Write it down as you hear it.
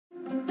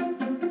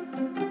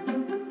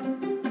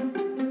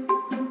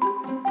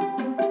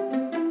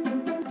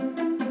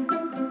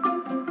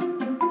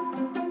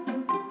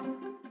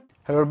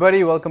Hello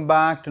everybody, welcome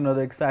back to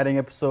another exciting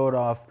episode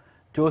of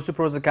Joe's to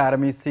Pros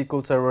Academy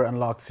SQL Server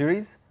Unlocked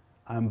series.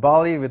 I'm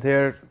Bali, with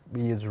here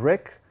is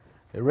Rick.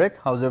 Hey Rick,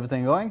 how's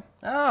everything going?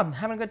 Oh, I'm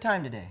having a good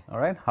time today. All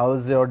right,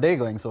 how's your day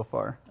going so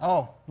far?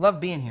 Oh,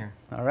 love being here.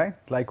 All right,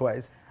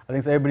 likewise. I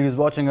think everybody who's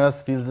watching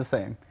us feels the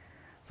same.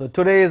 So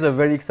today is a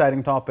very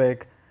exciting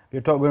topic.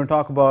 We're going to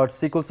talk about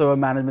SQL Server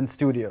Management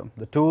Studio,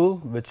 the tool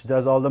which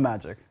does all the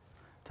magic.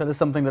 Tell us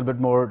something a little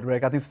bit more,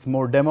 Rick. I think it's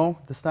more demo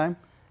this time.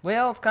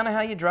 Well, it's kind of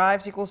how you drive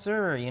SQL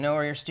Server. You know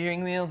where your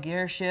steering wheel,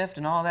 gear shift,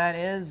 and all that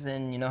is,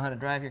 and you know how to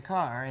drive your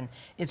car. And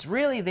it's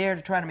really there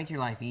to try to make your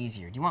life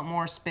easier. Do you want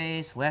more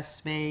space, less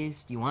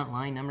space? Do you want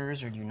line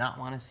numbers, or do you not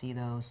want to see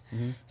those?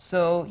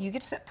 So you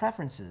get to set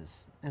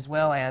preferences, as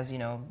well as, you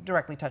know,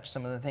 directly touch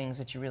some of the things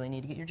that you really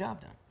need to get your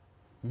job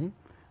done.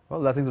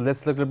 Well, I think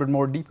let's look a little bit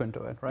more deep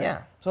into it, right?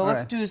 Yeah. So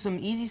let's do some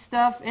easy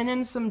stuff and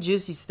then some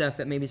juicy stuff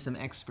that maybe some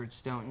experts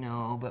don't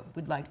know but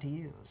would like to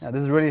use. Yeah,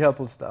 this is really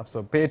helpful stuff,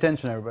 so pay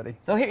attention, everybody.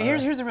 So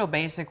here's a real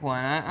basic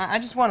one. I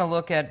just want to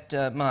look at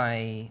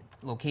my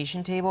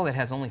location table that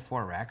has only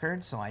 4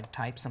 records, so I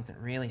type something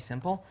really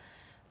simple,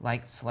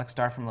 like select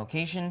star from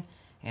location,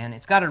 and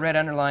it's got a red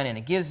underline and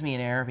it gives me an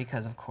error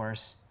because, of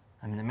course,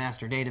 I'm in the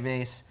master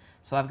database,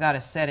 so I've got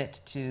to set it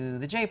to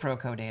the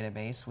JProco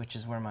database, which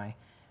is where my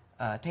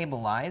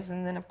table lies,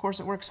 and then of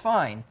course it works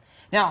fine.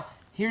 Now,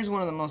 here's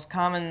one of the most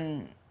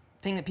common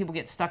thing that people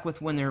get stuck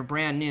with when they're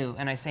brand new,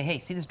 and I say, hey,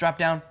 see this drop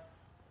down?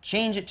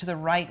 Change it to the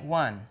right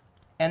one.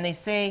 And they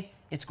say,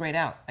 it's grayed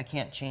out, I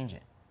can't change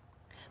it.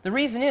 The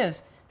reason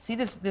is, see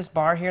this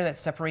bar here that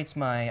separates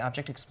my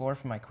Object Explorer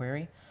from my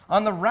query?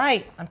 On the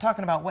right, I'm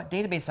talking about what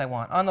database I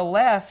want. On the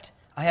left,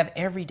 I have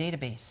every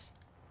database.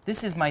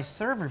 This is my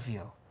server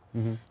view.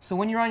 So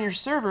when you're on your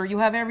server, you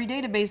have every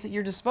database at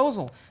your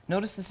disposal.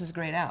 Notice this is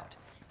grayed out.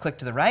 Click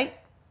to the right,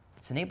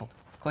 it's enabled.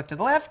 Click to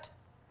the left,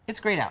 it's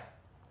grayed out.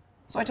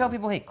 So I tell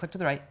people, hey, click to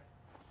the right.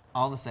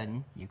 All of a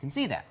sudden, you can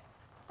see that.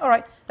 All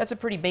right, that's a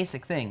pretty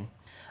basic thing.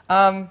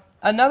 A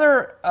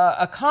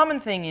common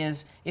thing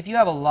is if you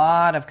have a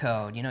lot of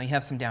code, you know, you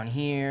have some down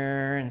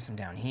here and some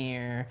down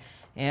here,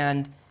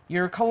 and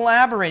you're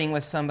collaborating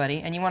with somebody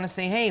and you want to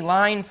say, hey,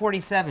 line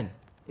 47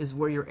 is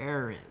where your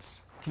error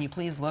is. Can you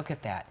please look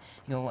at that?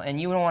 You know,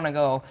 and you don't want to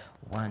go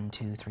 1,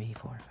 2, 3,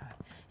 4, 5.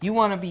 You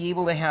want to be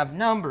able to have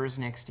numbers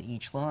next to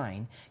each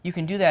line. You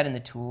can do that in the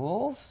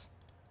Tools,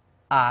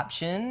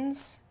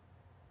 Options,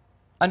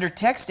 under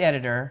Text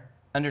Editor,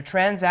 under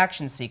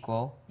Transaction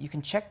SQL, you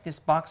can check this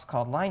box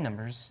called Line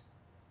Numbers,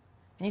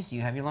 and you see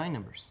you have your line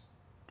numbers.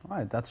 All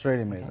right, that's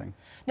really amazing. Okay.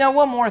 Now,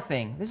 one more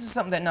thing. This is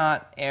something that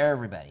not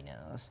everybody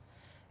knows.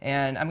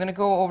 And I'm going to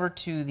go over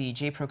to the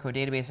JProco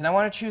database, and I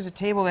want to choose a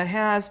table that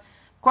has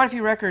quite a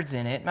few records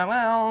in it.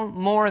 Well,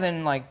 more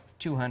than like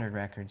 200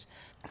 records.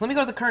 So let me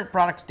go to the current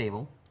products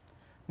table.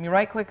 Let me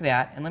right-click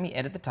that, and let me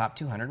edit the top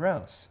 200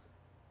 rows.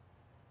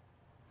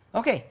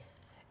 Okay,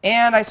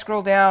 and I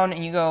scroll down,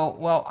 and you go,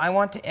 well, I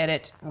want to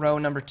edit row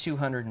number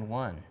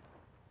 201.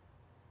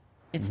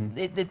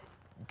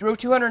 Row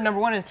 200,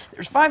 number 1 is,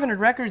 there's 500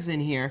 records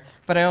in here,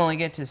 but I only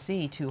get to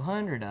see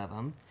 200 of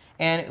them.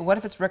 And what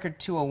if it's record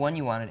 201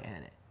 you wanted to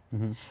edit?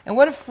 And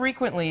what if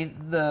frequently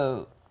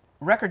the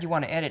record you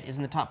want to edit is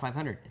in the top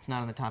 500? It's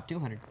not in the top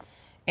 200.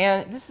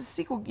 And this is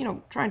SQL, you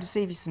know, trying to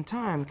save you some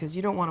time because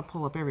you don't want to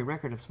pull up every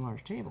record of some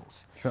large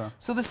tables. Sure.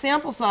 So the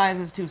sample size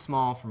is too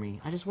small for me.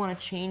 I just want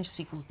to change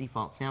SQL's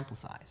default sample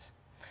size.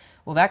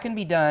 Well, that can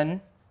be done.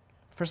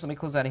 First, let me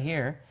close out of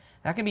here.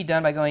 That can be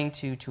done by going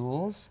to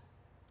Tools,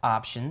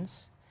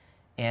 Options,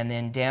 and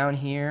then down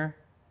here,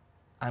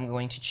 I'm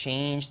going to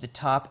change the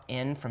top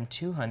end from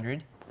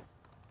 200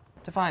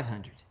 to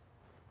 500.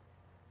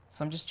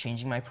 So I'm just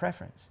changing my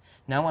preference.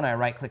 Now when I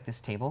right-click this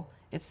table,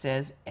 it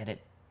says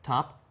Edit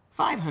Top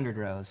 500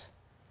 rows.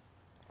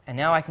 And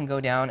now I can go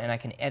down and I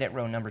can edit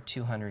row number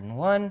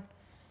 201,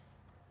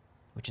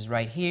 which is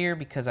right here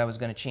because I was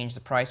going to change the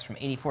price from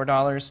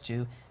 $84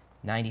 to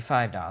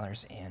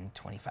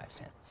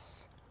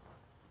 $95.25.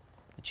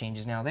 The change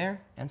is now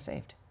there and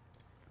saved.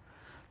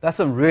 That's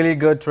a really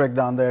good trick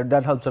down there.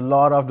 That helps a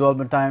lot of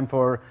development time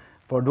for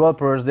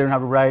developers. They don't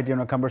have to write, you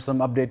know, cumbersome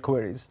update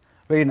queries.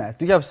 Very nice.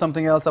 Do you have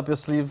something else up your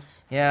sleeve?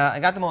 Yeah, I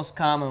got the most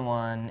common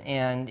one,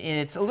 and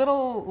it's a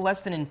little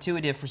less than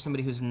intuitive for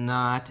somebody who's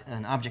not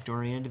an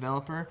object-oriented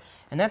developer,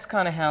 and that's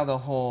kind of how the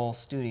whole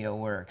studio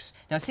works.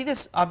 Now, see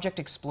this Object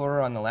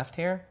Explorer on the left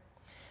here?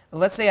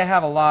 Let's say I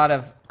have a lot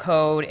of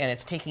code and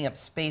it's taking up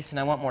space and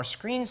I want more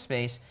screen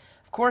space.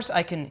 Of course,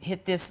 I can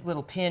hit this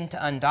little pin to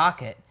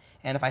undock it,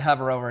 and if I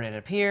hover over it, it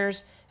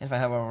appears, and if I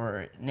hover over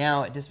it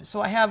now, it disappears.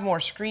 So I have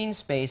more screen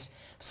space.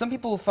 Some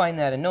people find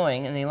that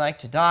annoying and they like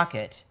to dock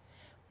it.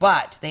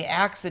 But they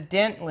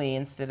accidentally,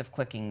 instead of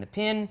clicking the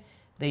pin,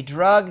 they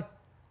drug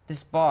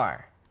this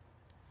bar.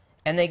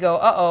 And they go,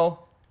 uh-oh,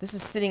 this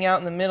is sitting out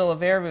in the middle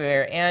of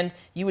everywhere. And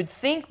you would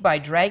think by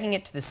dragging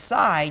it to the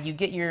side, you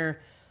get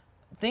your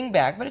thing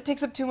back, but it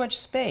takes up too much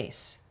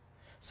space.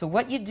 So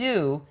what you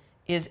do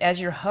is, as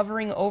you're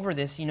hovering over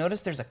this, you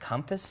notice there's a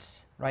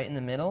compass right in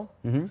the middle.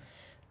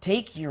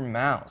 Take your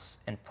mouse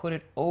and put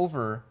it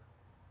over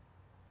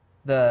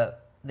the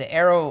the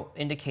arrow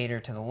indicator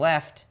to the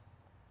left,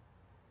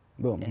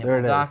 Boom, and it there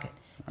will it dock is.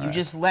 it. You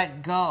just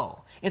let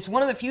go. It's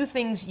one of the few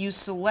things you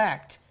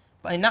select,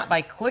 not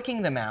by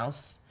clicking the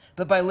mouse,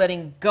 but by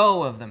letting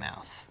go of the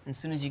mouse as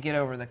soon as you get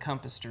over the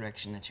compass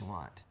direction that you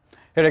want.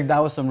 Hey Rick, that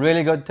was some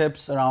really good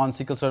tips around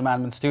SQL Server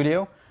Management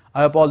Studio.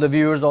 I hope all the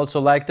viewers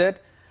also liked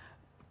it.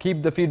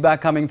 Keep the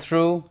feedback coming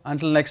through.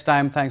 Until next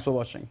time, thanks for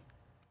watching.